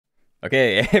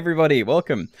Okay, everybody,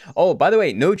 welcome. Oh, by the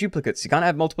way, no duplicates. You can't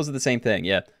have multiples of the same thing,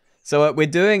 yeah. So we're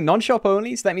doing non-shop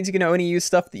only, so that means you can only use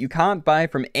stuff that you can't buy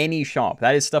from any shop.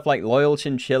 That is stuff like loyal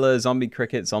chinchilla, zombie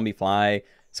cricket, zombie fly,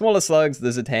 smaller slugs,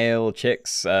 lizard tail,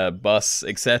 chicks, bus,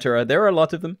 etc. There are a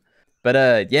lot of them.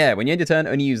 But yeah, when you end your turn,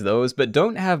 only use those, but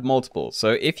don't have multiple.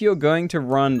 So if you're going to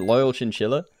run loyal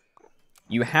chinchilla,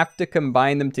 you have to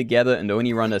combine them together and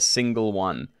only run a single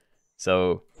one.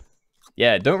 So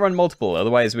yeah, don't run multiple,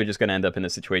 otherwise we're just going to end up in a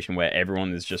situation where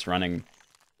everyone is just running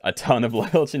a ton of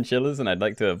loyal chinchillas, and I'd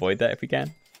like to avoid that if we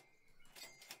can.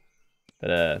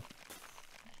 But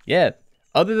yeah,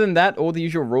 other than that, all the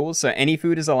usual rules. So any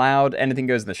food is allowed, anything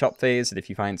goes in the shop phase, and if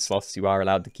you find sloths, you are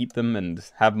allowed to keep them and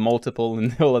have multiple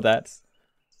and all of that.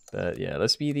 But yeah,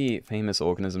 let's be the famous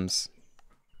organisms.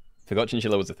 Forgot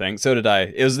chinchilla was a thing. So did I.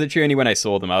 It was literally only when I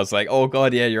saw them, I was like, oh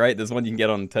god, yeah, you're right, there's one you can get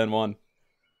on turn 1.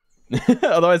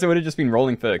 Otherwise, I would have just been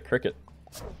rolling for cricket.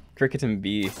 Cricket and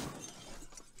bee.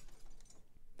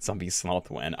 Zombie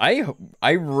sloth when.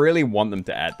 I really want them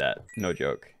to add that. No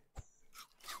joke.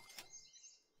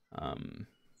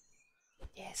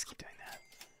 Yes, keep doing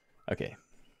that. Okay.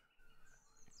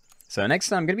 So next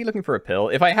time, I'm going to be looking for a pill.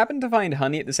 If I happen to find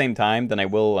honey at the same time, then I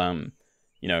will,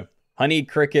 you know, honey,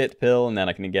 cricket, pill, and then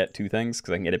I can get 2 things,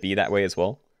 because I can get a bee that way as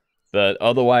well. But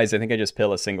otherwise, I think I just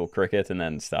pill a single cricket and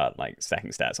then start, like,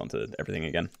 stacking stats onto everything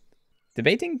again.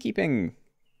 Debating keeping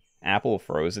apple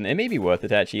frozen. It may be worth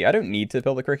it, actually. I don't need to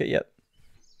pill the cricket yet.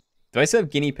 Do I still have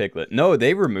guinea piglet? No,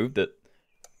 they removed it.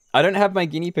 I don't have my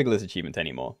guinea piglet achievement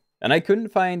anymore. And I couldn't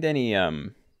find any,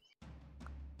 Oh,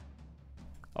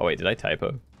 wait, did I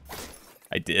typo?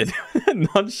 I did.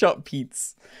 Non-shop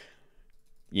Pete's.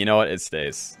 You know what? It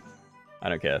stays. I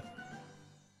don't care.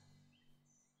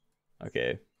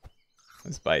 Okay.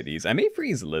 Let's buy these. I may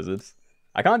freeze lizards.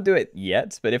 I can't do it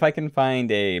yet, but if I can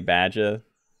find a badger,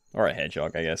 or a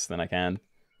hedgehog, I guess, then I can.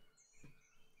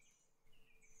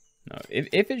 No,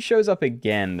 if it shows up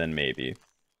again, then maybe.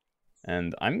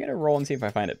 And I'm going to roll and see if I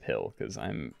find a pill, because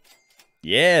I'm...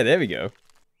 Yeah, there we go.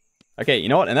 Okay, you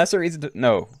know what? And that's the reason to...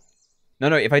 No.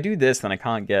 No, if I do this, then I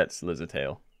can't get lizard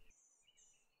tail.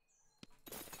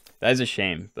 That is a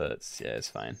shame, but yeah, it's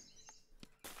fine.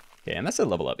 Okay, and that's a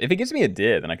level up. If it gives me a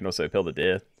deer, then I can also pill the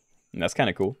deer. And that's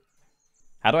kind of cool.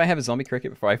 How do I have a zombie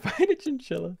cricket before I find a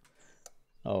chinchilla?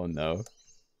 Oh, no.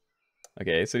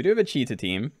 Okay, so we do have a cheetah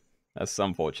team. That's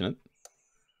unfortunate.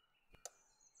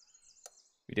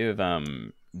 We do have,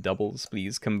 doubles,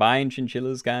 please. Combine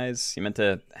chinchillas, guys. You meant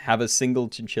to have a single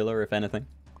chinchilla, if anything.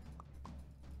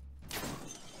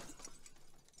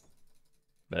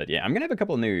 But yeah, I'm gonna have a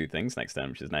couple of new things next time,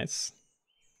 which is nice.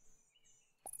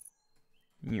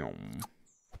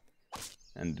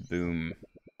 And boom.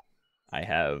 I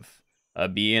have a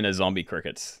bee and a zombie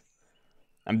cricket.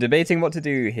 I'm debating what to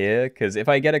do here, because if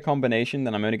I get a combination,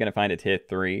 then I'm only going to find a tier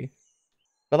 3.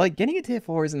 But like, getting a tier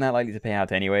 4 isn't that likely to pay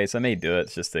out anyway, so I may do it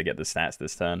just to get the stats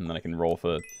this turn, and then I can roll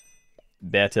for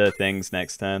better things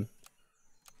next turn.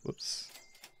 Whoops.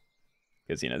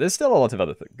 Because, you know, there's still a lot of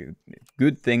other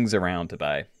good things around to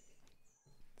buy.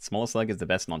 Smaller slug is the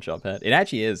best non-shop pet. It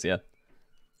actually is, yeah.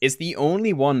 It's the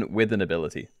only one with an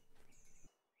ability.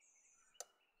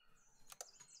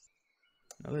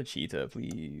 Another cheetah,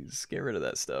 please. Get rid of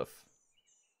that stuff.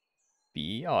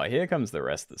 Bee. Oh, here comes the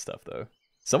rest of the stuff, though.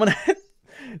 Someone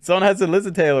has a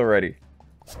lizard tail already.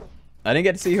 I didn't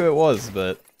get to see who it was,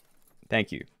 but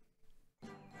thank you.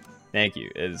 Thank you.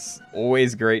 It's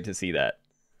always great to see that.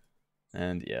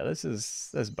 And yeah,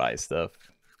 let's buy stuff.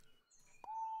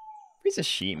 Piece of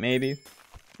sheep, maybe. I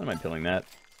don't mind pilling that.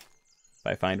 If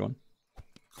I find one.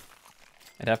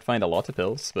 I'd have to find a lot of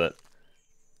pills, but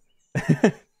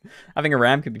having a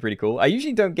ram could be pretty cool. I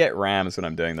usually don't get rams when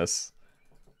I'm doing this.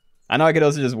 I know I could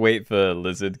also just wait for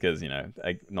lizard, because, you know,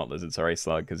 not lizard, sorry,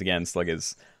 slug, because again, slug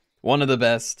is one of the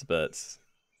best, but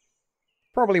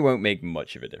probably won't make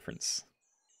much of a difference.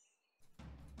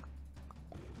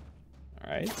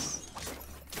 Alright.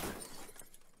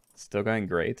 Still going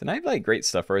great. And I have, like, great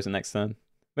stuff frozen next turn.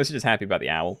 Mostly just happy about the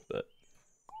owl, but,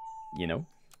 you know.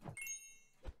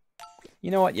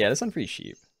 You know what? Yeah, let's unfreeze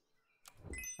sheep.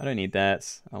 I don't need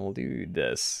that. I will do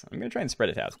this. I'm going to try and spread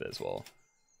it out a bit as well.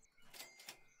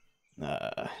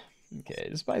 Okay,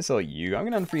 just buy sell you. I'm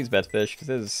going to unfreeze Betfish, because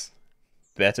there's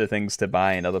better things to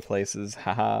buy in other places.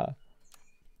 Haha.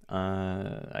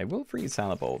 I will freeze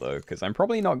Salad Bowl, though, because I'm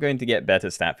probably not going to get better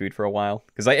stat food for a while.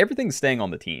 Because like, everything's staying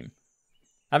on the team.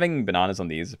 Having bananas on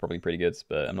these is probably pretty good,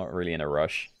 but I'm not really in a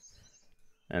rush.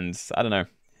 And I don't know.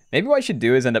 Maybe what I should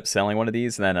do is end up selling one of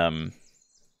these and then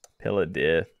pill a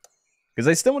deer. Because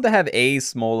I still want to have a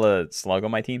smaller slug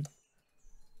on my team.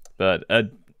 But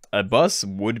a bus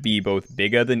would be both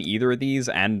bigger than either of these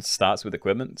and starts with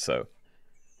equipment, so,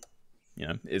 you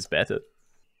know, it's better.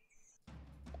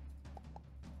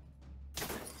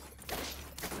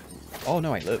 Oh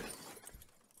no, I live.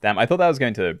 Damn, I thought that was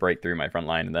going to break through my front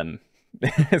line, and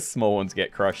then small ones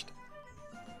get crushed.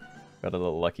 Got a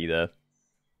little lucky there.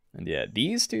 And yeah,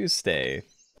 these two stay.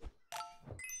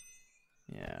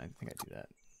 Yeah, I think I do that.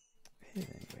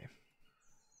 Anyway.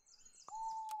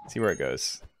 See where it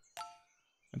goes.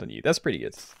 I don't need. That's pretty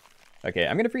good. Okay,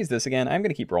 I'm gonna freeze this again. I'm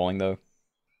gonna keep rolling though.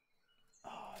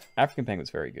 Oh, African penguin's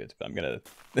very good, but I'm gonna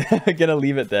gonna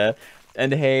leave it there.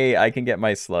 And hey, I can get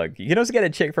my slug. You can also get a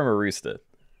chick from a rooster.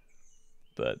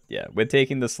 But yeah, we're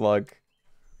taking the slug,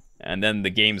 and then the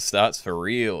game starts for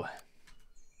real.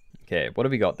 Okay, what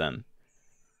have we got then?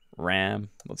 Ram,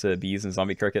 lots of bees and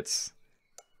zombie crickets.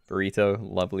 Burrito,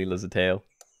 lovely lizard tail.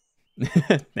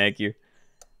 Thank you.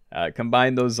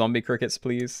 Combine those zombie crickets,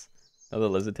 please. Another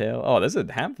lizard tail. Oh, there's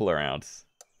a handful around.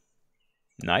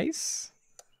 Nice.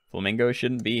 Flamingo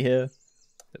shouldn't be here.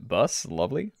 The bus,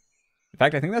 lovely. In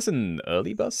fact, I think that's an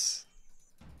early bus.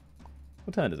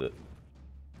 What turn is it?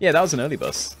 Yeah, that was an early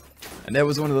bus. And there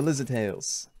was one of the lizard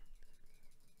tails.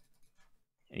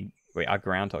 Wait, are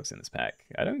groundhogs in this pack?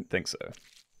 I don't think so.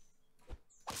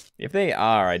 If they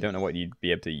are, I don't know what you'd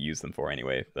be able to use them for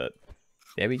anyway, but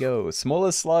there we go.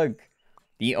 Smaller slug.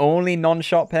 The only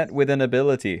non-shot pet with an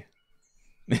ability.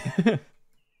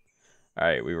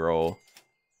 Alright, we roll.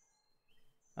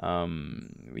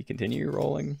 We continue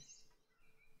rolling.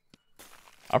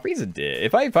 I'll freeze a deer.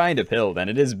 If I find a pill, then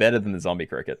it is better than the zombie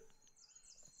cricket.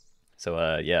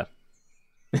 So, yeah.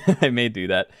 I may do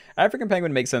that. African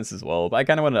penguin makes sense as well, but I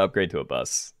kind of want to upgrade to a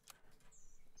bus.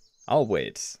 I'll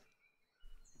wait.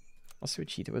 Also a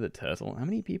cheetah with a turtle. How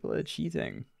many people are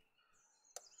cheating?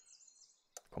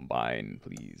 Combine,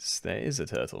 please. There is a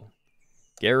turtle.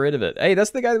 Get rid of it. Hey,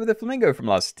 that's the guy with the flamingo from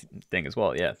last thing as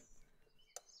well, yeah.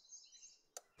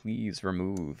 Please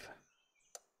remove.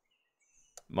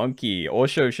 Monkey.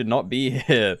 Osho should not be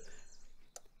here.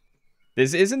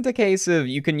 This isn't a case of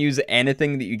you can use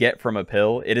anything that you get from a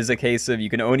pill. It is a case of you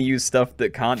can only use stuff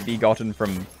that can't be gotten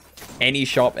from any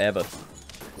shop ever.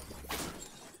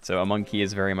 So a monkey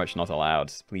is very much not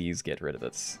allowed. Please get rid of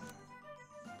it.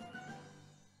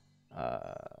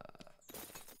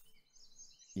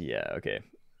 Yeah, okay.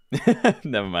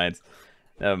 Never mind.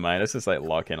 Never mind. Let's just like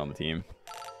lock in on the team.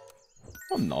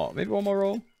 Or not. Maybe one more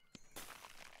roll.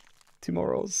 2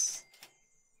 more rolls.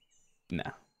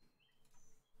 Nah.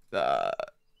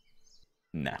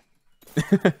 Nah.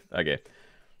 Okay.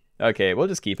 Okay, we'll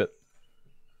just keep it.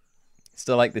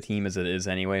 Still like the team as it is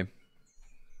anyway.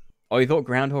 Oh, you thought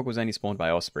Groundhog was only spawned by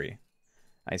Osprey.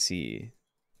 I see.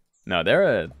 No,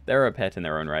 they're a pet in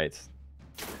their own right.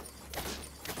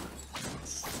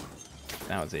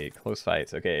 That was a close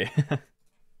fight. Okay.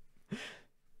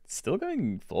 Still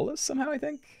going flawless somehow, I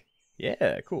think?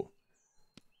 Yeah, cool.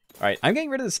 Alright, I'm getting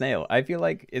rid of the snail. I feel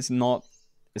like it's not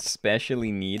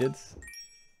especially needed.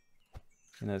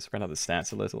 You know, spread out the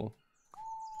stats a little.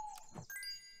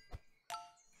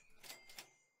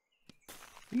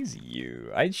 Please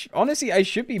you. Honestly, I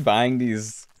should be buying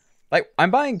these. Like,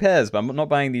 I'm buying pairs, but I'm not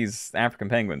buying these African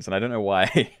penguins, and I don't know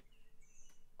why.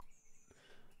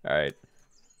 Alright.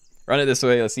 Run it this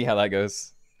way, let's see how that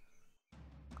goes.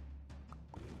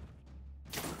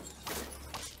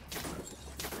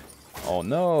 Oh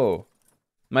no!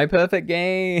 My perfect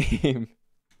game!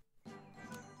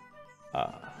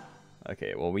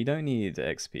 Okay, well we don't need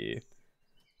XP.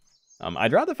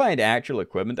 I'd rather find actual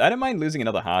equipment. I don't mind losing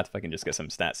another heart if I can just get some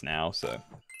stats now, so...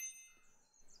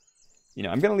 You know,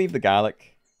 I'm gonna leave the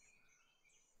garlic.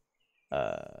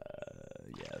 Yeah,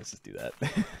 let's just do that.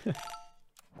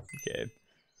 Okay.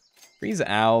 Freeze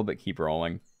the owl, but keep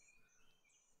rolling.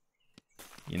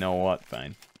 You know what?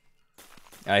 Fine.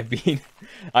 I've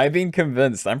been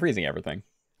convinced. I'm freezing everything.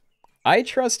 I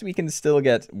trust we can still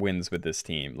get wins with this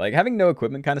team. Like, having no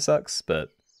equipment kind of sucks, but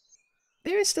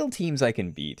there are still teams I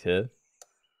can beat here.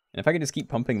 And if I can just keep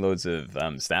pumping loads of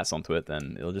stats onto it,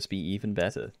 then it'll just be even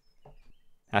better.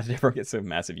 How did everyone get so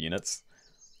massive units?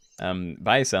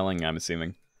 Buy-selling, I'm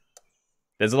assuming.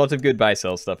 There's a lot of good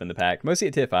buy-sell stuff in the pack. Mostly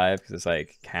at tier 5, because it's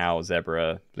like cow,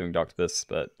 zebra, blue octopus,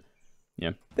 but,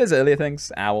 yeah. There's earlier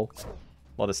things. Owl.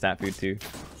 A lot of stat food, too.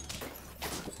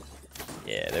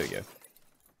 Yeah, there we go.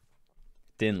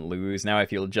 Didn't lose. Now I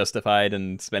feel justified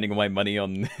in spending all my money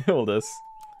on all this.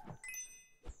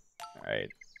 Alright.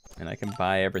 And I can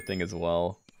buy everything as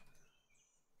well.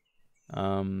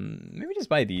 Maybe just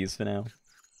buy these for now.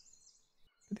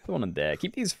 Put the other one on there.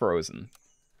 Keep these frozen.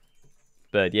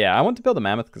 But yeah, I want to build a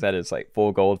mammoth because that is like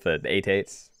 4 gold for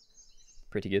 8/8.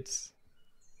 Pretty good.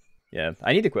 Yeah,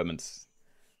 I need equipment.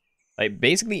 Like,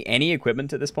 basically any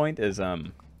equipment at this point is,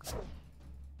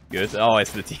 good. Oh,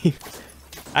 it's the team.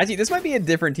 Actually, this might be a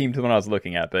different team to the one I was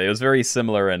looking at, but it was very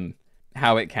similar in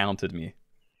how it counted me.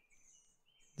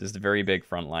 Just a very big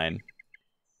front line.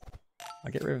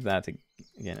 I'll get rid of that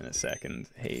again in a second.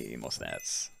 Hey, more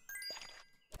stats.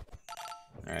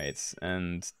 Alright,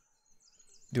 and...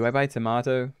 do I buy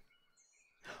tomato?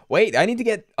 Wait, I need to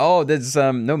get... oh, there's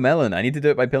no melon. I need to do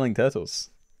it by pilling turtles.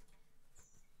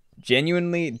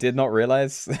 Genuinely did not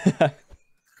realize.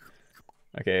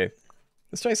 Okay,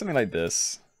 let's try something like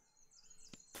this.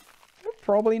 We're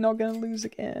probably not going to lose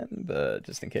again, but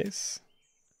just in case.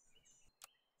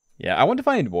 Yeah, I want to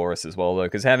find Walrus as well, though,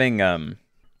 because having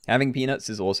peanuts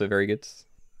is also very good.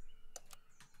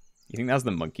 You think that's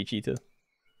the monkey cheetah?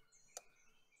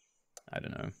 I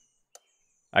don't know.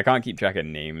 I can't keep track of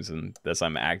names unless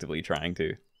I'm actively trying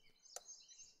to.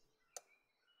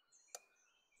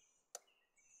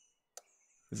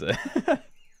 Is it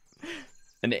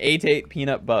an 8-8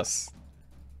 peanut bus?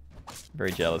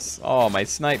 Very jealous. Oh, my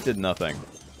snipe did nothing.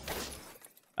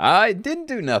 I didn't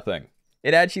do nothing.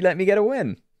 It actually let me get a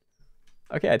win.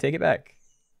 Okay, I take it back.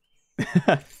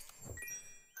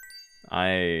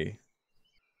 I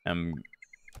am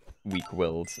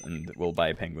weak-willed and will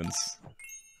buy penguins.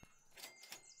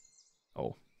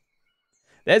 Oh.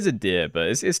 There's a deer, but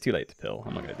it's too late to pill.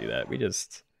 I'm not going to do that. We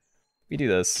do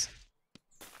this.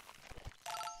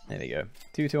 There we go.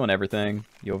 2-2 on everything.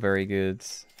 You're very good.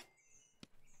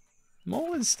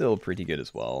 Mole is still pretty good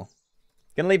as well.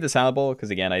 Gonna leave the salad bowl, because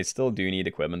again, I still do need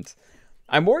equipment.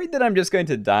 I'm worried that I'm just going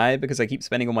to die because I keep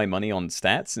spending all my money on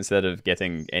stats instead of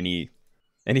getting any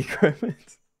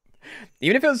equipment.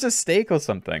 Even if it was just steak or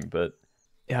something, but...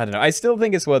 yeah, I don't know. I still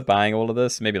think it's worth buying all of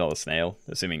this. Maybe not the snail,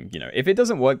 assuming, you know, if it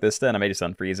doesn't work this turn, I may just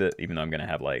unfreeze it, even though I'm going to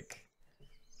have, like,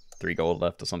 3 gold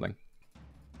left or something.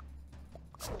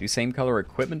 Do same color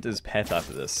equipment as pet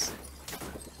after this.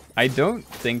 I don't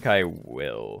think I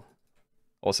will.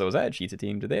 Also, is that a cheetah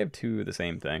team? Do they have 2 of the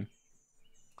same thing?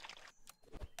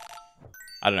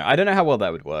 I don't know. I don't know how well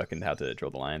that would work and how to draw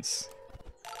the lines.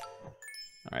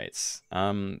 Alright.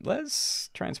 Let's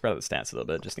try and spread out the stats a little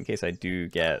bit, just in case I do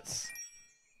get...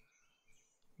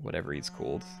 whatever he's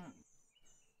called.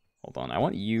 Hold on, I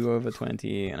want you over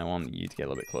 20, and I want you to get a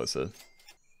little bit closer.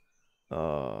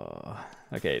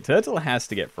 Okay, turtle has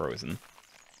to get frozen.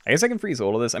 I guess I can freeze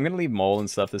all of this. I'm going to leave mole and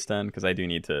stuff this turn, because I do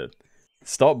need to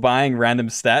stop buying random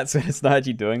stats when it's not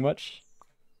actually doing much.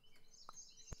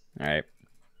 Alright.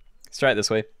 Let's try it this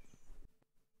way.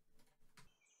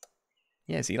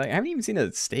 Yeah, see, like, I haven't even seen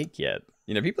a steak yet.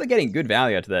 You know, people are getting good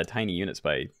value out of their tiny units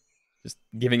by just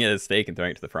giving it a steak and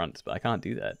throwing it to the front, but I can't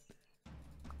do that.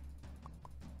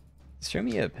 Show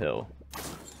me a pill.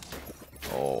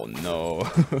 Oh, no.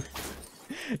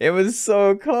 It was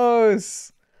so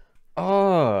close.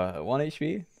 Oh, 1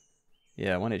 HP?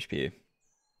 Yeah, 1 HP.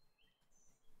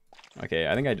 Okay,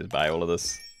 I think I just buy all of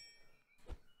this.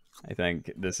 I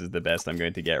think this is the best I'm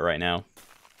going to get right now.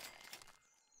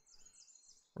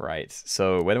 Right,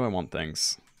 so where do I want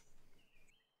things?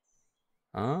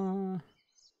 I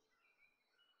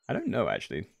don't know,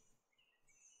 actually.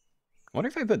 I wonder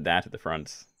if I put that at the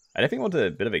front. I definitely want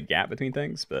a bit of a gap between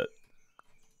things, but...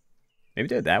 maybe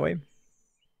do it that way?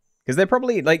 Because they're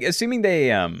probably, like, assuming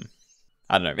they, I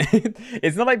don't know.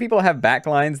 It's not like people have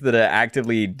backlines that are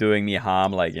actively doing me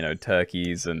harm, like, you know,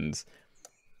 turkeys and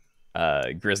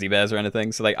grizzly bears or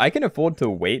anything. So, like, I can afford to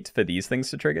wait for these things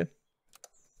to trigger.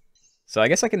 So I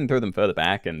guess I can throw them further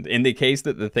back, and in the case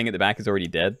that the thing at the back is already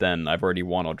dead, then I've already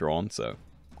won or drawn, so...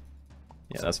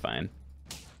 yeah, that's fine.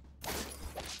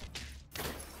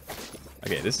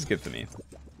 Okay, this is good for me.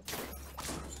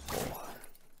 Oh.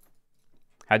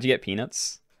 How'd you get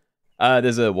peanuts?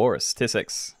 There's a Walrus,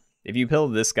 T6. If you pill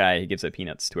this guy, he gives out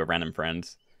peanuts to a random friend.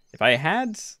 If I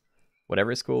had...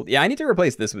 whatever it's called... yeah, I need to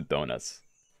replace this with donuts.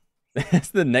 That's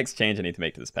the next change I need to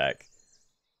make to this pack.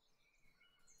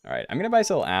 Alright, I'm gonna buy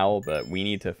Soul Owl, but we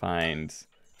need to find...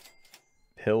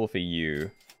 pill for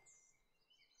you.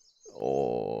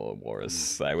 Oh,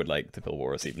 Walrus. I would like to pill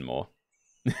Walrus even more.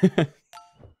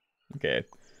 Okay.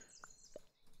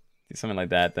 Do something like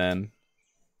that then.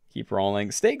 Keep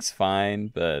rolling. Steak's fine,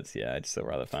 but yeah, I'd still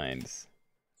rather find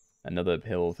another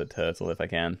pill for turtle if I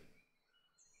can.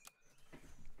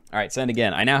 Alright, send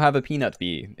again. I now have a peanut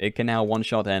bee. It can now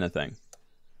one-shot anything.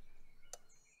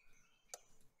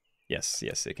 Yes,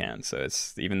 yes, it can. So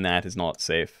it's even that is not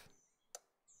safe.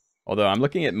 Although I'm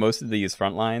looking at most of these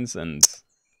front lines, and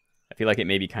I feel like it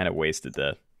may be kind of wasted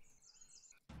there.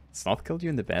 Sloth killed you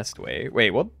in the best way.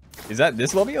 Wait, what? Is that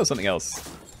this lobby or something else?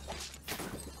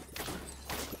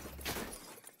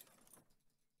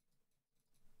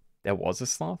 There was a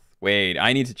sloth? Wait,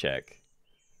 I need to check.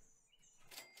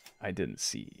 I didn't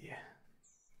see.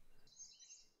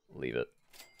 Leave it.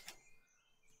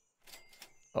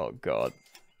 Oh, God.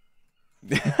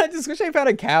 I just wish I found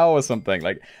a cow or something.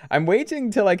 Like, I'm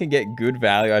waiting till I can get good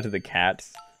value out of the cat.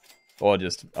 Or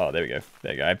just... Oh, there we go.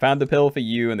 There you go. I found the pill for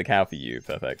you and the cow for you.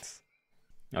 Perfect.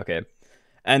 Okay.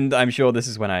 And I'm sure this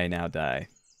is when I now die.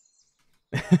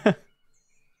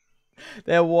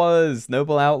 There was!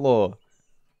 Noble Outlaw.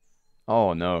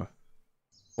 Oh, no.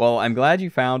 Well, I'm glad you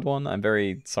found one. I'm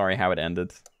very sorry how it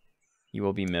ended. He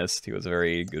will be missed. He was a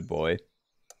very good boy.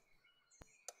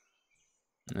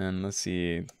 And let's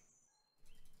see...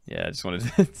 Yeah, I just wanted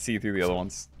to see through the other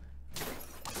ones.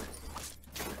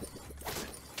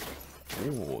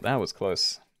 Ooh, that was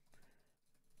close.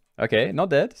 Okay, not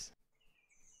dead.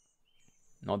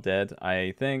 Not dead.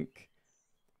 I think...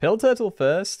 Pill turtle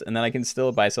first, and then I can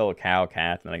still buy sell a cow,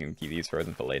 cat, and then I can keep these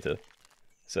frozen for later.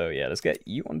 So yeah, let's get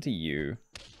you onto you.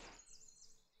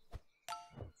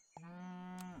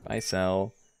 Buy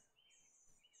sell.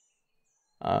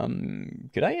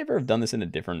 Could I ever have done this in a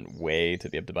different way to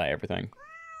be able to buy everything?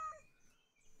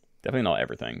 Definitely not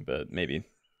everything, but maybe.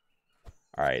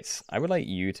 Alright, I would like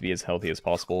you to be as healthy as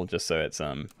possible, just so it's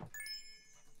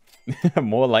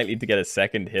more likely to get a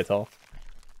second hit off.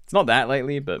 It's not that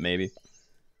likely, but maybe.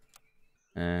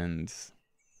 And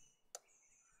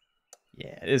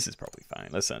yeah, this is probably fine.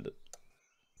 Let's send it.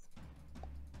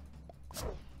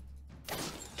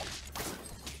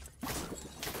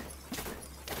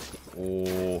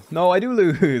 Oh no, I do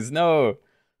lose. No.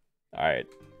 Alright.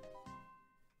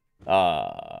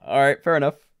 Alright, fair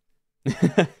enough.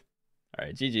 Alright,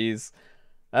 GG's.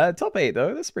 Top 8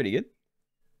 though, that's pretty good.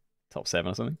 Top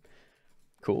 7 or something.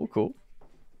 Cool, cool.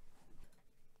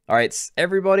 Alright,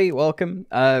 everybody, welcome.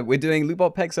 We're doing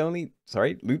Lootbox pets only.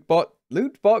 Sorry,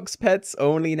 Lootbox pets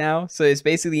only now. So it's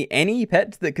basically any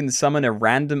pet that can summon a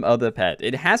random other pet.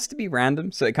 It has to be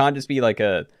random, so it can't just be like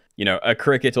a, you know, a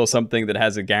cricket or something that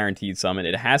has a guaranteed summon.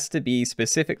 It has to be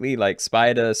specifically like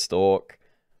spider, stork,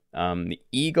 the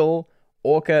eagle,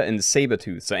 orca, and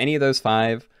saber-tooth. So any of those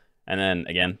 5. And then,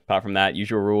 again, apart from that,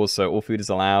 usual rules. So all food is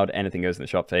allowed, anything goes in the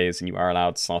shop phase, and you are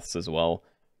allowed sloths as well.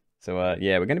 So,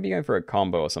 yeah, we're going to be going for a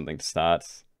combo or something to start.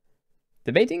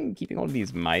 Debating keeping all of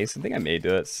these mice. I think I may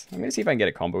do it. I'm going to see if I can get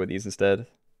a combo with these instead.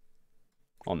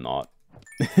 Or not.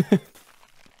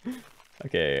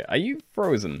 Okay, are you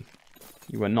frozen?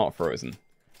 You are not frozen.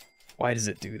 Why does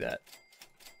it do that?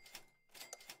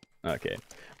 Okay.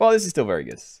 Well, this is still very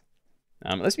good.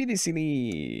 Let's be the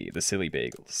silly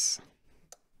bagels.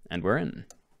 And we're in.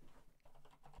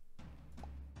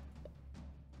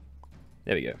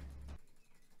 There we go.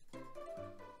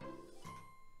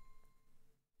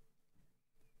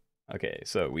 Okay,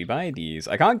 so we buy these.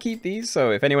 I can't keep these,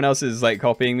 so if anyone else is like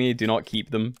copying me, do not keep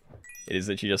them. It is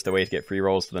literally just a way to get free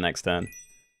rolls for the next turn.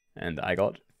 And I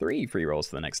got 3 free rolls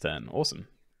for the next turn. Awesome.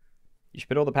 You should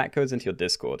put all the pack codes into your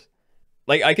Discord.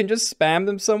 Like, I can just spam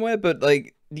them somewhere, but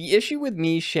like, the issue with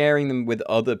me sharing them with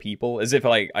other people, as if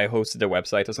like I hosted a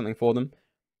website or something for them,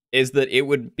 is that it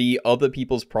would be other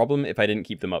people's problem if I didn't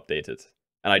keep them updated.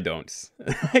 And I don't.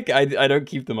 Like, I don't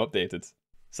keep them updated.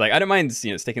 It's like, I don't mind,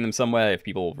 you know, sticking them somewhere if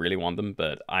people really want them,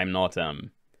 but I'm not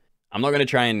gonna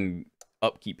try and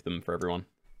upkeep them for everyone.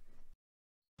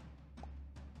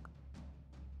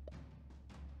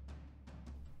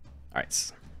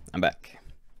 Alright, I'm back.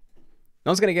 No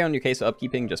one's gonna get on your case for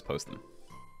upkeeping, just post them.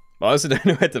 But I also don't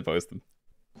know where to post them.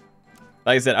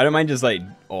 Like I said, I don't mind just like,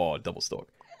 oh, double stalk.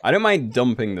 I don't mind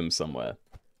dumping them somewhere.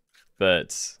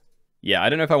 But yeah, I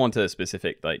don't know if I want a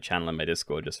specific like channel in my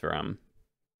Discord just for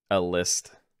a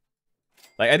list.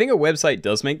 Like, I think a website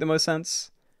does make the most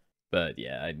sense. But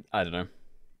yeah, I don't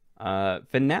know.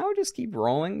 For now, just keep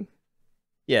rolling.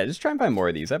 Yeah, just try and find more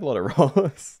of these. I have a lot of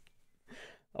rolls.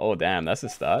 Oh, damn, that's a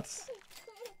start.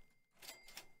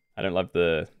 I don't love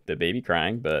the baby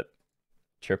crying, but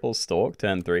triple stalk,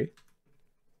 turn 3.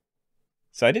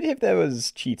 So I did hear if there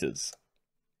was cheaters.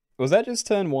 Was that just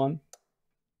turn 1?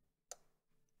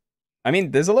 I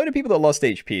mean, there's a load of people that lost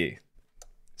HP.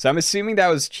 So I'm assuming that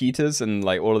was cheaters, and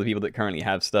like all of the people that currently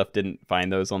have stuff didn't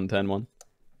find those on turn 1.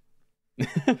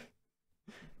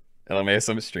 Hello, may have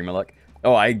some streamer luck.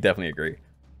 Oh, I definitely agree.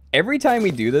 Every time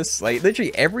we do this, like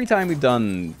literally every time we've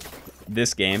done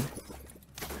this game,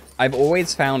 I've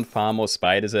always found far more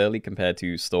spiders early compared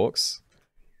to stalks.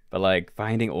 But like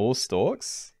finding all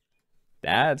stalks,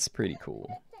 that's pretty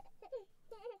cool.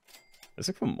 Let's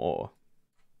look for more.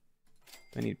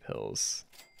 I need pills.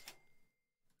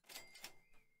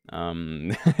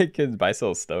 I could buy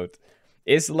sell stoked.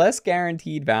 It's less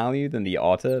guaranteed value than the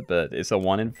otter, but it's a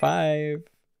 1 in 5.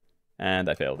 And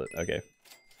I failed it. Okay.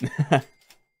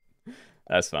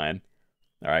 That's fine.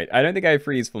 Alright, I don't think I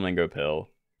freeze Flamingo Pill.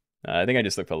 I think I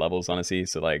just look for levels, honestly.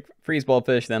 So, like, freeze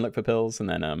Blobfish, then look for pills, and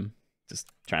then, just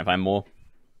try and find more.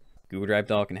 Google Drive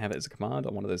doc and have it as a command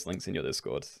on one of those links in your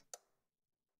Discord.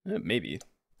 Maybe.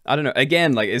 I don't know.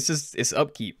 Again, like, it's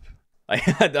upkeep. I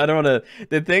don't want to...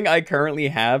 The thing I currently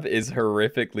have is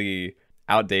horrifically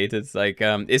outdated. It's like,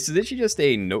 it's literally just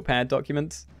a notepad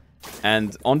document.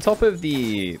 And on top of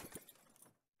the...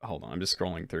 Hold on, I'm just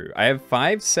scrolling through. I have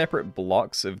 5 separate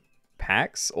blocks of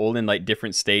packs, all in, like,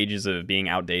 different stages of being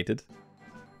outdated.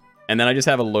 And then I just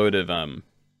have a load of,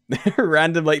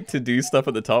 random, like, to-do stuff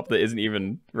at the top that isn't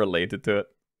even related to it.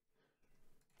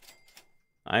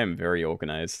 I am very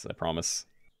organized, I promise.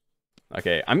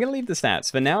 Okay, I'm gonna leave the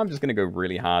stats. For now, I'm just gonna go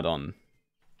really hard on...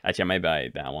 Actually, I may buy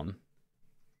that one.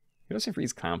 You can also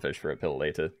freeze Clownfish for a pill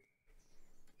later.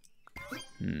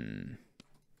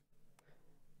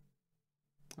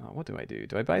 Oh, what do I do?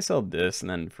 Do I buy, sell this, and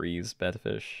then freeze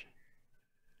Bedfish?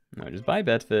 No, just buy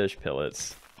Bedfish,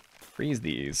 pillets, freeze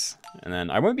these, and then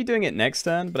I won't be doing it next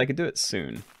turn, but I could do it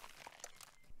soon.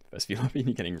 First few of you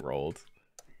getting rolled.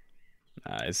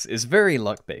 It's very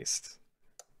luck-based,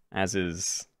 as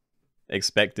is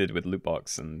expected with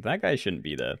Lootbox, and that guy shouldn't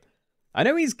be there. I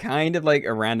know he's kind of like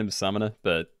a random summoner,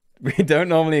 but we don't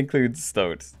normally include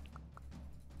Stoat.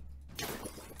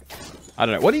 I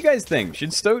don't know. What do you guys think?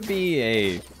 Should Stoat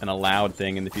be an allowed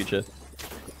thing in the future?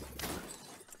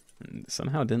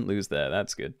 Somehow didn't lose there.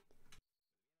 That's good.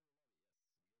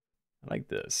 I like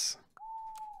this.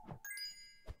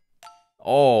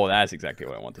 Oh, that's exactly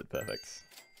what I wanted. Perfect.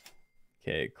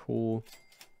 Okay, cool.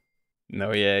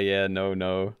 No, yeah,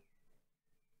 no.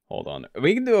 Hold on.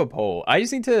 We can do a poll. I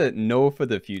just need to know for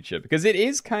the future, because it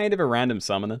is kind of a random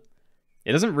summoner.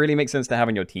 It doesn't really make sense to have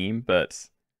on your team, but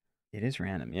it is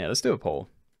random. Yeah, let's do a poll.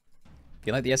 Do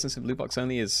you like the essence of Lootbox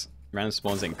only is random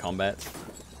spawns in combat?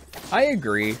 I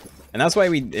agree. And that's why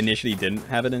we initially didn't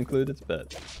have it included,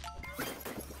 but...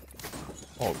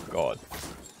 Oh, God.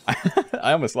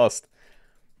 I almost lost.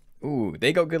 Ooh,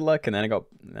 they got good luck, and then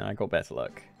I got better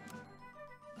luck.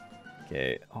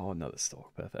 Okay. Oh, another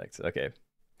stalk. Perfect. Okay.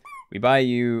 We buy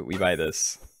you. We buy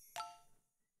this.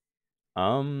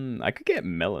 I could get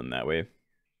melon that way.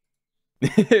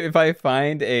 If I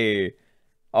find a...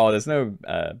 Oh, there's no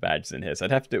badges in here, so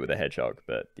I'd have to do it with a hedgehog,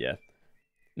 but yeah.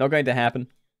 Not going to happen.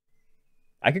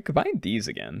 I could combine these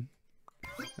again.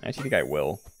 I actually think I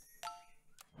will.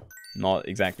 Not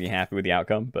exactly happy with the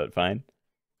outcome, but fine.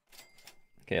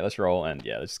 Okay, let's roll, and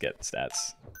yeah, let's just get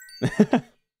stats. I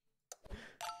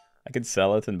could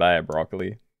sell it and buy a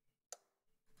broccoli.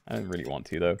 I don't really want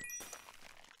to, though.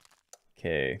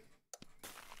 Okay.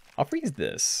 I'll freeze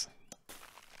this.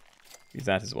 Use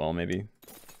that as well, maybe.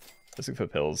 Let's look for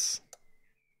pills.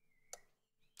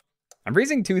 I'm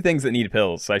freezing 2 things that need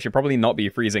pills, so I should probably not be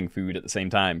freezing food at the same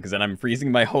time, because then I'm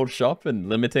freezing my whole shop and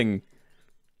limiting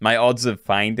my odds of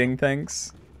finding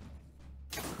things.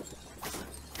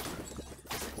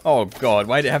 Oh god,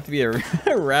 why'd it have to be a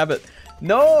rabbit?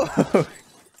 No!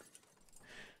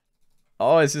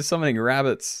 Oh, it's just summoning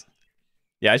rabbits.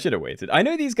 Yeah, I should have waited. I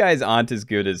know these guys aren't as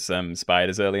good as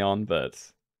spiders early on,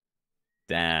 but...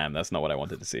 Damn, that's not what I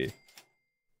wanted to see.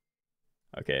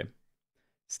 Okay.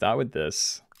 Start with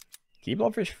this. Keep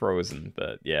Blobfish frozen,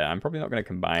 but yeah, I'm probably not going to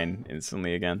combine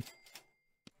instantly again.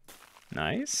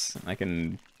 Nice. I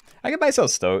can buy sell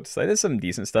stoats. Like, there's some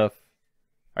decent stuff.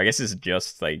 I guess it's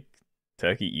just like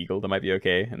turkey eagle that might be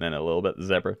okay, and then a little bit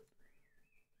zebra.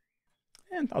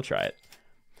 And I'll try it.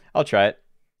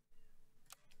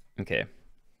 Okay.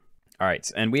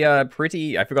 Alright, and we are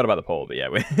pretty... I forgot about the poll, but yeah,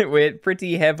 we're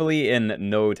pretty heavily in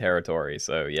no territory,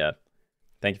 so yeah.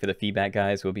 Thank you for the feedback,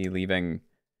 guys. We'll be leaving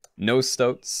no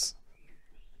stoats.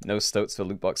 No stoats for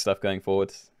Lootbox stuff going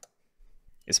forward.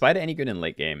 Is Spider any good in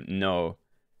late game? No.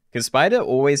 Because Spider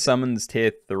always summons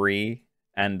tier 3,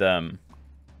 and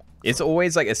it's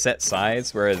always like a set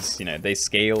size, whereas, you know, they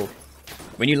scale.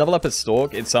 When you level up a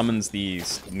Stalk, it summons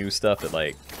these new stuff at,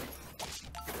 like,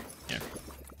 you know,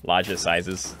 larger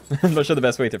sizes. I'm not sure the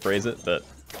best way to phrase it, but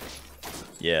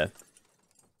yeah.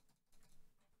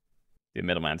 Do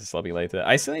Middle Mantis lobby later.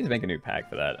 I still need to make a new pack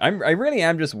for that. I really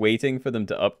am just waiting for them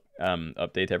to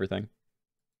update everything.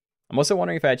 I'm also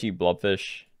wondering if I actually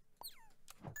Blobfish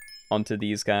onto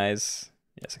these guys.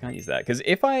 Yes, I can't use that. Because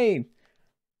if I...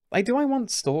 Like, do I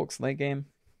want Stalks late game?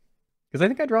 Because I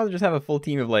think I'd rather just have a full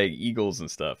team of, like, Eagles and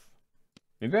stuff.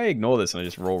 Maybe I ignore this and I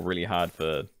just roll really hard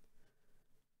for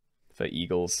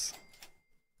Eagles.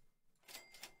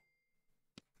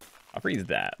 I'll freeze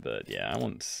that, but yeah, I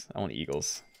want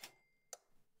Eagles.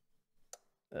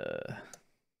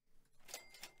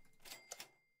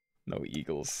 No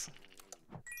Eagles.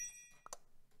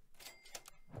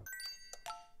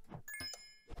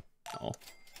 Oh.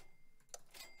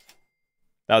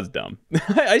 That was dumb.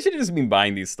 I should have just been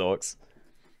buying these stalks.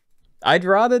 I'd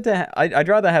rather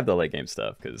have the late game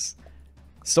stuff, because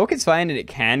stalk is fine and it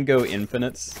can go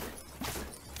infinites.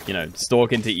 You know,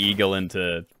 stalk into eagle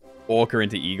into orca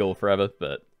into eagle forever,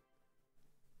 but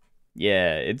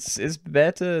yeah, it's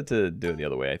better to do it the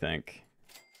other way, I think.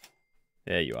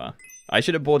 There you are. I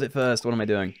should have bought it first. What am I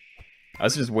doing? I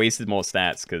was just wasted more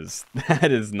stats, because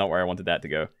that is not where I wanted that to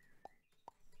go.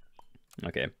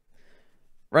 Okay.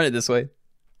 Run it this way.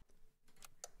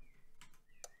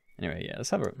 Anyway, yeah, let's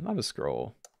have a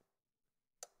scroll.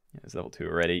 Yeah, it's level 2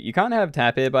 already. You can't have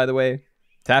tapir, by the way.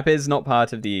 Tapir's not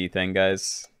part of the thing,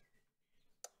 guys.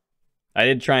 I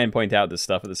did try and point out this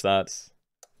stuff at the start.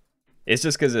 It's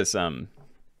just because it's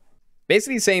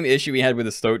basically the same issue we had with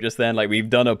the stoat just then. Like, we've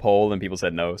done a poll and people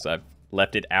said no, so I've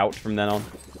left it out from then on.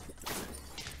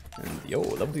 And yo,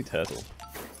 level 2 turtle.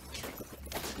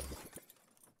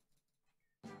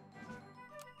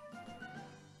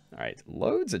 Alright,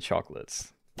 loads of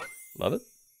chocolates. Love it.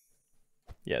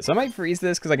 Yeah, so I might freeze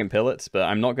this because I can pill it, but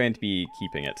I'm not going to be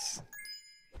keeping it.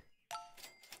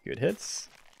 Good hits.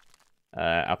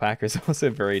 Alpaca is also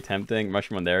very tempting.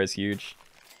 Mushroom on there is huge.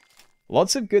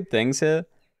 Lots of good things here.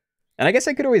 And I guess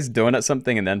I could always donut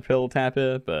something and then pill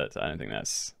tapir, but I don't think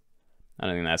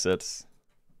that's it.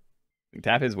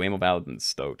 Tapir is way more valid than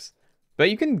stoat. But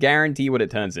you can guarantee what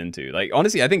it turns into. Like,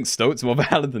 honestly, I think stoat's more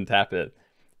valid than tapir.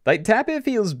 Like, tapir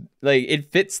feels like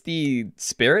it fits the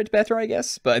spirit better, I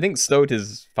guess, but I think stoat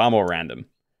is far more random.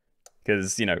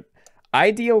 Because, you know,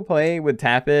 ideal play with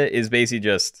tapir is basically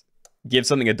just give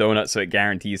something a donut so it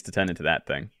guarantees to turn into that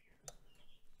thing.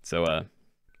 So,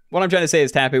 what I'm trying to say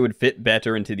is tapir would fit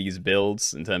better into these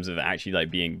builds in terms of actually,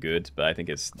 like, being good, but I think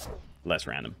it's less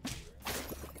random.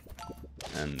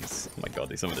 And, oh my god,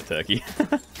 they summoned a turkey.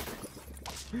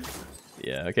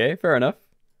 Yeah, okay, fair enough.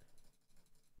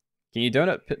 Can you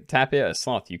donut tapir a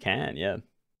sloth? You can, yeah.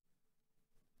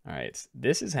 Alright,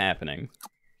 this is happening.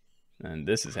 And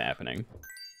this is happening.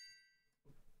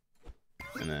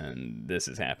 And then this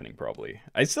is happening, probably.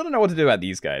 I still don't know what to do about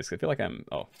these guys. I feel like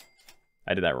oh,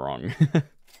 I did that wrong. But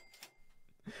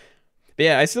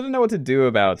yeah, I still don't know what to do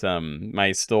about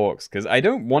my stalks, because I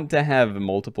don't want to have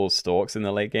multiple stalks in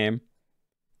the late game.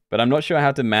 But I'm not sure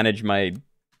how to manage my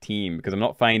team, because I'm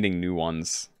not finding new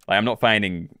ones. Like, I'm not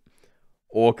finding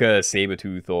orca,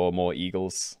 sabertooth, or more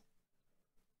eagles.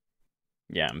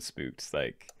 Yeah, I'm spooked.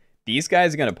 Like, these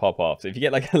guys are gonna pop off. So if you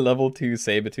get like a level 2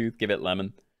 sabertooth, give it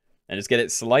lemon. And just get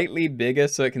it slightly bigger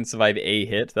so it can survive a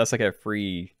hit. That's like a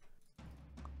free...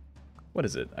 What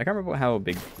is it? I can't remember how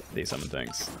big they summon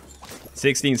things.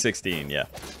 16, yeah.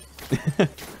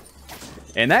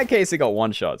 In that case, it got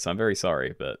one shot, so I'm very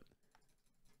sorry, but...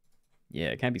 Yeah,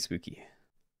 it can be spooky.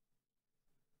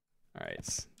 Alright,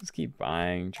 let's keep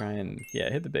buying, try and, yeah,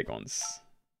 hit the big ones.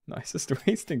 Nice, just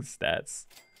wasting stats.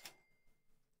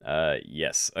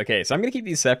 Yes. Okay, so I'm gonna keep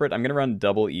these separate. I'm gonna run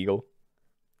double eagle.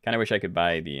 Kinda wish I could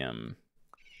buy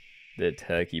the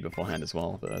turkey beforehand as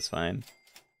well, but that's fine.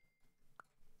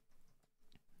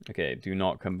 Okay, do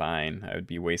not combine. I would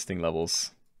be wasting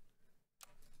levels.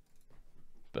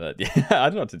 But yeah, I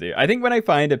don't know what to do. I think when I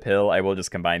find a pill, I will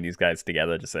just combine these guys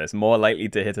together, just so it's more likely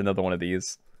to hit another one of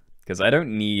these. Because I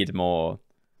don't need more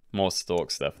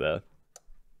stalk stuff there.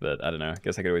 But I don't know. I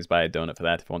guess I could always buy a donut for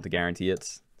that if I want to guarantee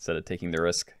it, instead of taking the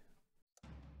risk.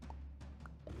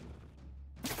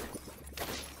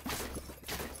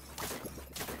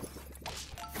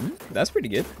 That's pretty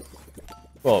good.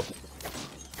 Well,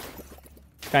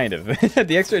 kind of.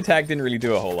 The extra attack didn't really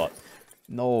do a whole lot.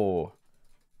 No.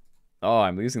 Oh,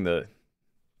 I'm losing the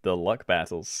luck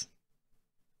battles.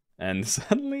 And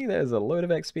suddenly there's a load of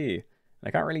XP. I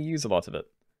can't really use a lot of it.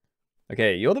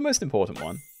 Okay, you're the most important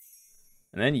one.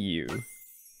 And then you.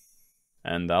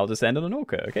 And I'll just end on an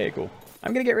orca. Okay, cool.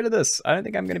 I'm gonna get rid of this. I don't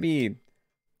think I'm gonna be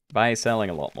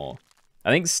buy-selling a lot more. I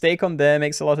think steak on there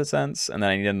makes a lot of sense. And then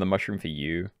I need the mushroom for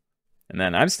you. And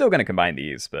then I'm still gonna combine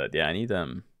these, but yeah, I need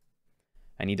other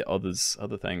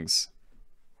things.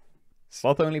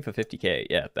 Sloth only for 50k.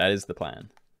 Yeah, that is the plan.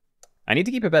 I need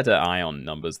to keep a better eye on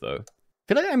numbers though.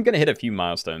 I feel like I'm gonna hit a few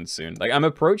milestones soon. Like, I'm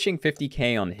approaching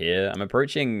 50k on here. I'm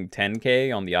approaching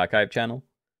 10k on the archive channel.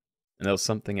 And there was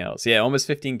something else. Yeah, almost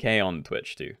 15k on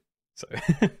Twitch too. So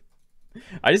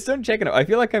I just don't check it out. I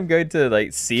feel like I'm going to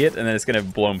like see it and then it's gonna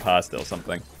have blown past it or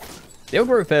something. They'll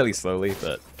grow fairly slowly,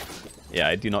 but yeah,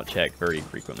 I do not check very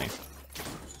frequently.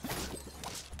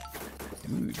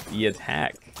 Dude, the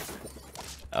attack.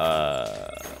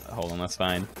 Hold on, that's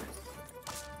fine.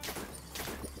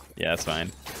 Yeah, that's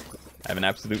fine. I have an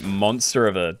absolute monster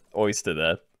of a oyster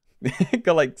there.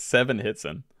 Got like 7 hits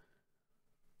in.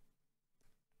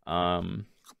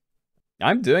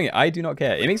 I'm doing it. I do not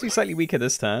care. It makes me slightly weaker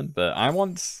this turn, but I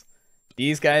want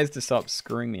these guys to stop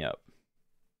screwing me up.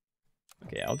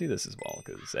 Okay, I'll do this as well,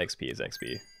 because XP is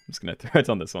XP. I'm just going to throw it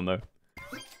on this one, though.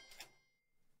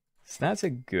 Stats are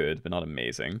good, but not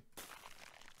amazing.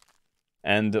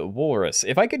 And Walrus.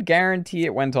 If I could guarantee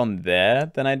it went on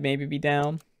there, then I'd maybe be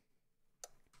down.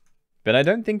 But I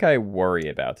don't think I worry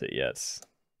about it yet.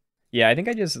 Yeah, I think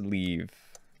I just leave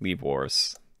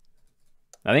Walrus.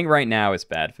 I think right now it's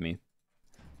bad for me.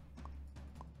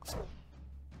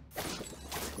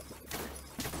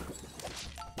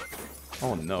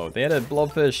 Oh no, they had a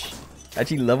blobfish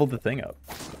actually leveled the thing up.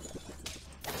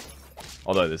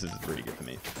 Although this is really good for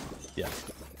me. Yeah.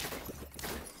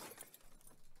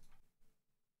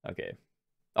 Okay.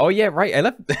 Oh yeah, right. I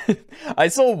left. I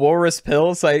saw Walrus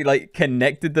pills, so I like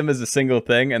connected them as a single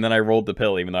thing, and then I rolled the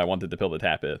pill, even though I wanted the pill to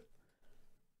tap it.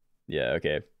 Yeah.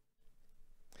 Okay.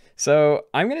 So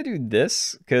I'm gonna do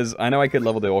this because I know I could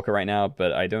level the Orca right now,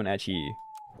 but I don't actually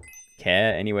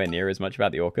care anywhere near as much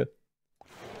about the Orca.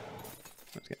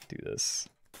 I'm just gonna do this.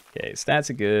 Okay, stats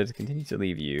are good. Continue to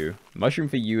leave you. Mushroom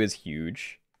for you is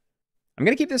huge. I'm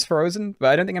gonna keep this frozen, but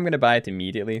I don't think I'm gonna buy it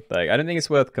immediately. Like, I don't think it's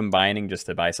worth combining just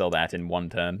to buy sell that in one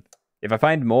turn. If I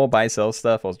find more buy sell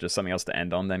stuff or just something else to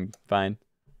end on, then fine.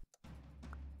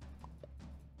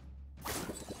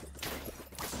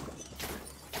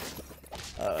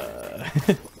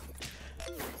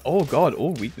 Oh god,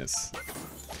 all weakness.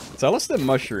 So I lost the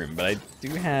mushroom, but I do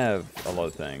have a lot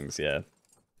of things, yeah.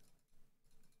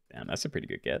 Damn, that's a pretty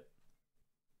good get.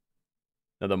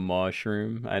 Another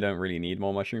mushroom. I don't really need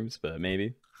more mushrooms, but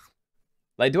maybe.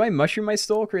 Like, do I mushroom my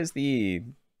stalk, or is the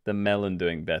melon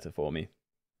doing better for me?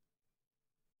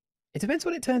 It depends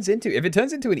what it turns into. If it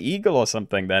turns into an eagle or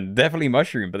something, then definitely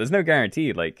mushroom, but there's no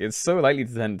guarantee. Like, it's so likely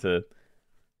to tend to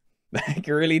like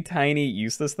really tiny,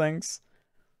 useless things.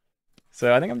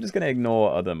 So I think I'm just going to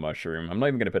ignore other mushroom. I'm not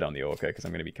even going to put it on the Orca, because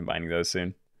I'm going to be combining those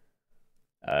soon.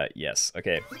 Yes,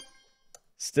 okay.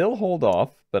 Still hold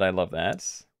off, but I love that.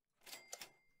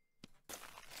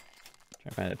 Try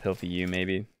to find a pill for you,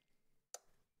 maybe.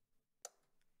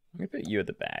 I'm going to put you at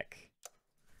the back.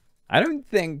 I don't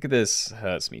think this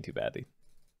hurts me too badly.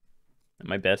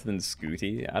 Am I better than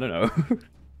Scooty? I don't know.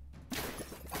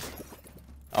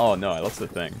 Oh no, I lost the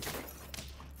thing.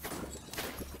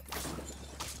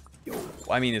 Yo,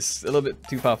 I mean, it's a little bit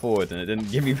too far forward and it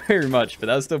didn't give me very much, but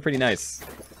that was still pretty nice.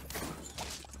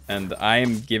 And I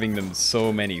am giving them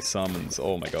so many summons.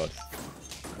 Oh my god.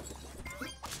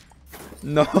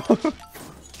 No.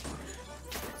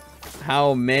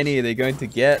 How many are they going to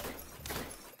get?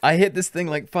 I hit this thing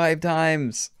like 5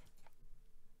 times.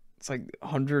 It's like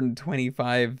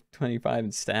 125, 25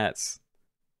 in stats.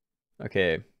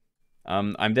 Okay.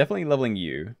 I'm definitely leveling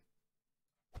you.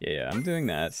 Yeah, I'm doing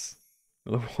that.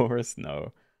 Horus,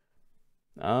 no.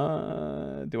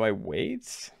 Do I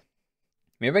wait?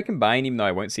 Maybe I combine even though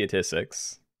I won't see a tier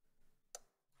 6.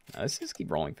 Let's just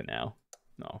keep rolling for now.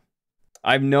 No.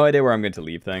 I have no idea where I'm going to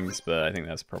leave things, but I think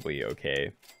that's probably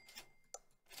okay.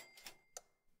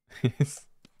 This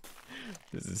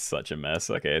is such a mess.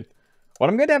 Okay. What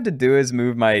I'm going to have to do is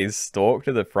move my stalk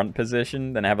to the front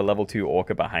position, then have a level 2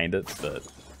 Orca behind it, but...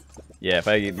 Yeah, if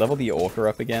I level the Orca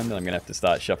up again, then I'm going to have to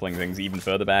start shuffling things even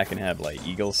further back and have, like,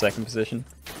 Eagle second position.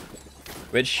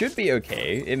 Which should be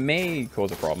okay. It may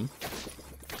cause a problem.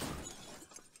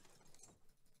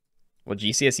 What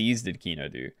GCSEs did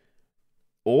Keenoe do?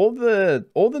 All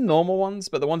the normal ones,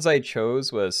 but the ones I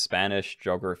chose were Spanish,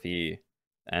 Geography,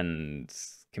 and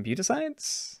Computer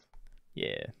Science?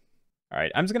 Yeah.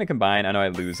 Alright, I'm just going to combine. I know I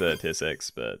lose a tier 6,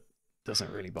 but it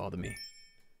doesn't really bother me.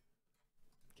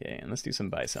 Okay, and let's do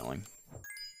some buy selling.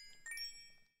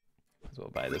 As well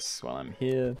buy this while I'm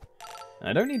here. And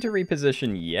I don't need to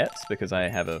reposition yet because I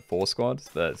have a 4 squad.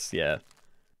 That's, yeah.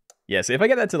 Yeah, so if I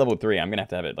get that to level 3, I'm going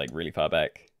to have it like really far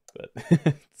back. But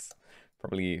it's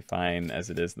probably fine as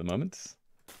it is at the moment.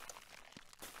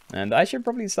 And I should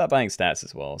probably start buying stats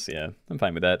as well. So yeah, I'm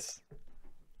fine with that.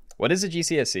 What is a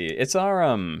GCSE? It's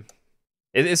our,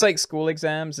 it's like school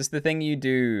exams. It's the thing you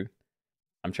do.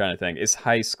 I'm trying to think. It's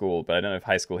high school, but I don't know if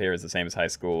high school here is the same as high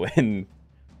school in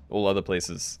all other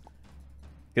places.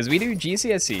 Because we do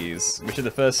GCSEs, which are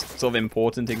the first sort of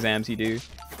important exams you do.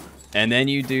 And then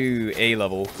you do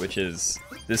A-level, which is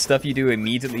the stuff you do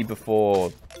immediately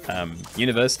before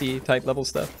university type level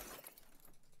stuff.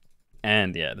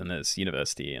 And yeah, then there's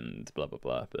university and blah, blah,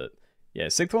 blah. But yeah,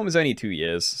 sixth form is only 2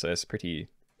 years, so it's pretty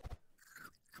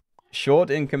short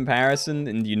in comparison.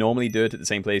 And you normally do it at the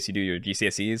same place you do your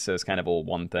GCSEs, so it's kind of all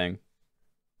one thing.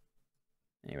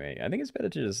 Anyway, I think it's better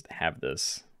to just have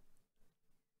this.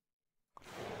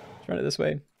 Let's run it this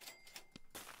way.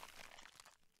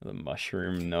 The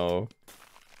mushroom, no.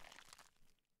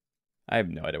 I have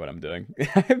no idea what I'm doing.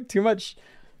 I have too much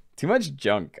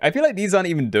junk. I feel like these aren't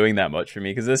even doing that much for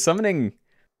me because they're summoning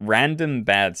random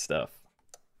bad stuff.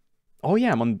 Oh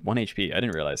yeah, I'm on 1 HP. I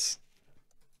didn't realize.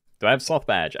 Do I have Sloth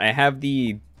Badge? I have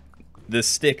the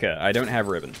sticker. I don't have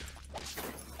Ribbon.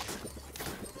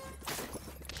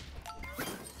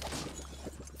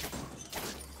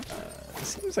 This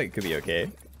seems like it could be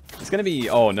okay. It's gonna be...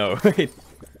 Oh no, wait.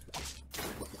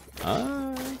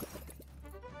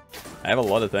 I have a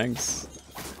lot of things.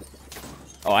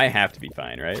 Oh, I have to be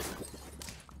fine, right?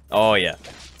 Oh yeah,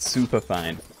 super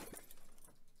fine.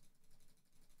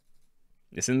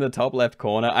 It's in the top left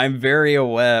corner. I'm very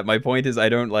aware. My point is I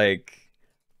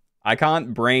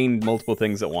can't brain multiple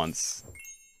things at once.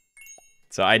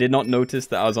 So I did not notice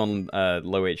that I was on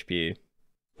low HP.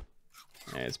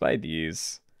 Yeah, let's buy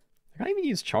these. I can't even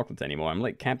use chocolate anymore. I'm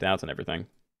like capped out on everything.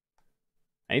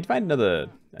 I need to find another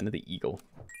eagle.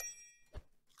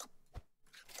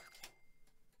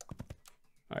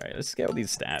 Alright, let's get all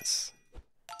these stats.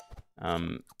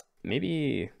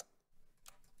 Maybe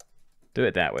do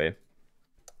it that way.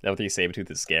 Level 3 Sabertooth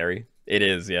is scary. It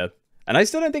is, yeah. And I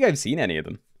still don't think I've seen any of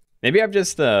them. Maybe I've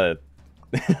just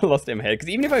lost it in my head. Because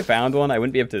even if I found one, I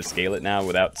wouldn't be able to scale it now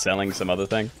without selling some other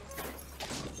thing.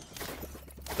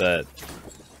 But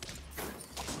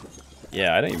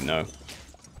yeah, I don't even know.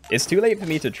 It's too late for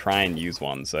me to try and use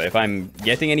one. So if I'm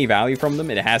getting any value from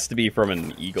them, it has to be from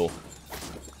an eagle.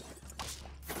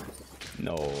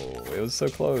 No, it was so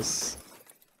close.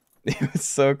 It was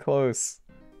so close.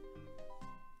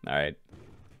 Alright.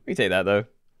 We take that though.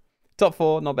 Top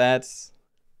 4, not bad.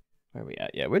 Where are we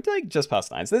at? Yeah, we're like just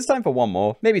past 9. So there's time for one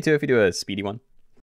more. Maybe 2 if we do a speedy one.